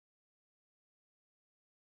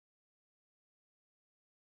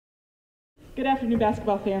Good afternoon,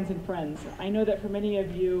 basketball fans and friends. I know that for many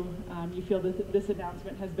of you, you feel that this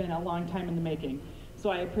announcement has been a long time in the making, so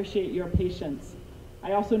I appreciate your patience.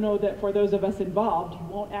 I also know that for those of us involved, you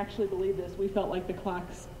won't actually believe this. We felt like the clock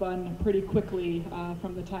spun pretty quickly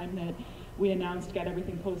from the time that we announced, got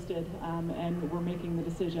everything posted, and we're making the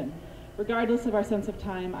decision. Regardless of our sense of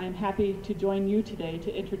time, I'm happy to join you today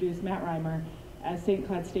to introduce Matt Reimer as St.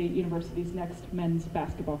 Cloud State University's next men's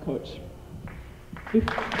basketball coach.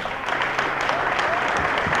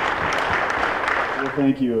 Well,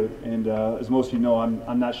 thank you, and as most of you know,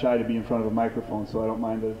 I'm not shy to be in front of a microphone, so I don't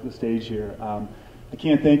mind the stage here. I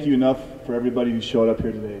can't thank you enough for everybody who showed up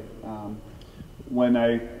here today. When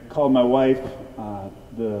I called my wife,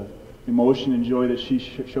 the emotion and joy that she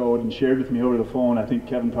showed and shared with me over the phone, I think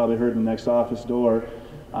Kevin probably heard in the next office door,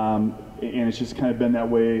 and it's just kind of been that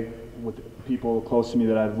way with people close to me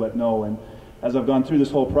that I've let know. And as I've gone through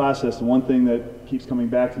this whole process, the one thing that keeps coming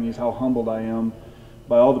back to me is how humbled I am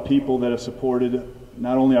by all the people that have supported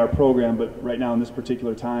not only our program, but right now in this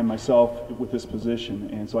particular time, myself with this position.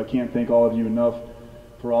 And so I can't thank all of you enough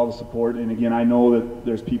for all the support. And again, I know that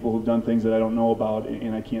there's people who've done things that I don't know about,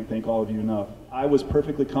 and I can't thank all of you enough. I was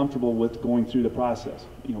perfectly comfortable with going through the process.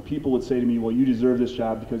 You know, people would say to me, well, you deserve this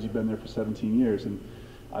job because you've been there for 17 years. And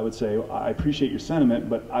I would say, I appreciate your sentiment,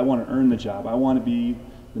 but I want to earn the job. I want to be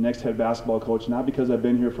the next head basketball coach, not because I've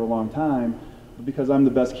been here for a long time, but because I'm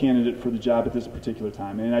the best candidate for the job at this particular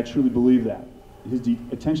time. And I truly believe that. His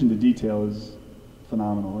attention to detail is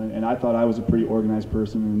phenomenal. And I thought I was a pretty organized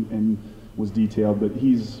person and was detailed, but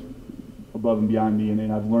he's above and beyond me,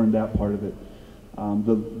 and I've learned that part of it.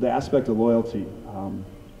 The aspect of loyalty,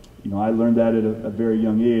 you know, I learned that at a very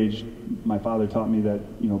young age. My father taught me that,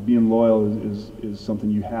 you know, being loyal is something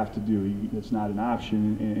you have to do. It's not an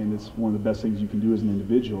option, and it's one of the best things you can do as an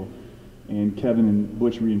individual. And Kevin and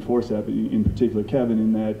Butch reinforced that, but in particular Kevin,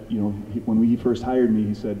 in that, you know, when he first hired me,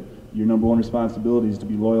 he said, your number one responsibility is to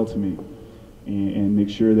be loyal to me and make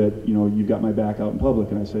sure that, you know, you've got my back out in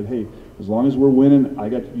public. And I said, hey, as long as we're winning,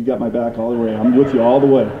 you got my back all the way. I'm with you all the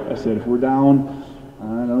way. I said, if we're down, I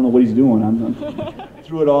don't know what he's doing.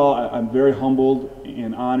 Through it all, I'm very humbled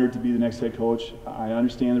and honored to be the next head coach. I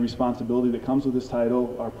understand the responsibility that comes with this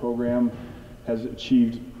title. Our program has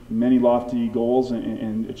achieved many lofty goals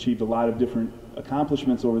and achieved a lot of different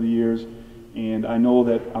accomplishments over the years. And I know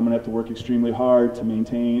that I'm going to have to work extremely hard to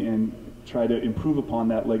maintain and try to improve upon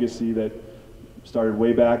that legacy that started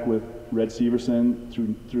way back with Red Severson,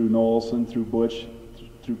 through Noel Olson, through Butch,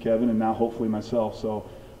 through Kevin, and now hopefully myself. So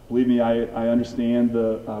believe me, I understand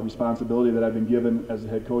the responsibility that I've been given as the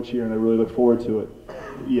head coach here, and I really look forward to it.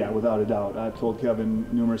 Yeah, without a doubt. I've told Kevin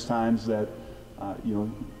numerous times that, you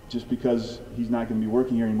know, just because he's not going to be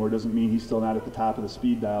working here anymore doesn't mean he's still not at the top of the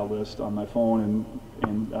speed dial list on my phone,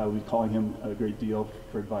 and I was calling him a great deal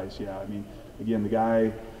for advice. Yeah, I mean, again, the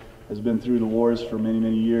guy has been through the wars for many,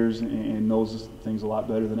 many years and knows things a lot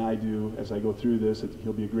better than I do as I go through this.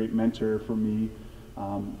 He'll be a great mentor for me,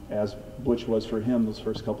 as Butch was for him those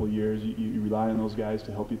first couple of years. You rely on those guys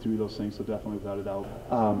to help you through those things, so definitely without a doubt.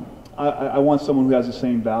 I want someone who has the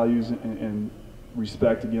same values and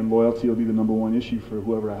respect. Again, loyalty will be the number one issue for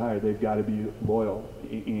whoever I hire. They've got to be loyal,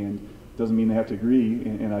 and doesn't mean they have to agree,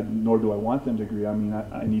 nor do I want them to agree. I mean,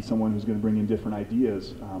 I need someone who's going to bring in different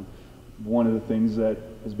ideas. One of the things that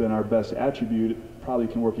has been our best attribute, probably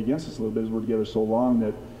can work against us a little bit, is we're together so long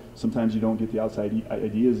that sometimes you don't get the outside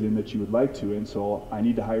ideas in that you would like to, and so I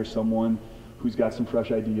need to hire someone who's got some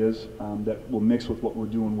fresh ideas that will mix with what we're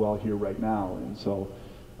doing well here right now. And so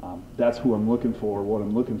that's who I'm looking for, what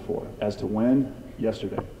I'm looking for. As to when,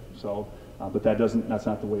 yesterday. So, but that's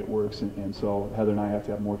not the way it works, and so Heather and I have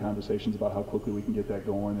to have more conversations about how quickly we can get that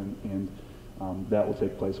going, and that will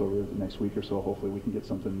take place over the next week or so. Hopefully we can get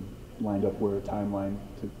something lined up where a timeline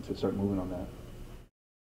to start moving on that.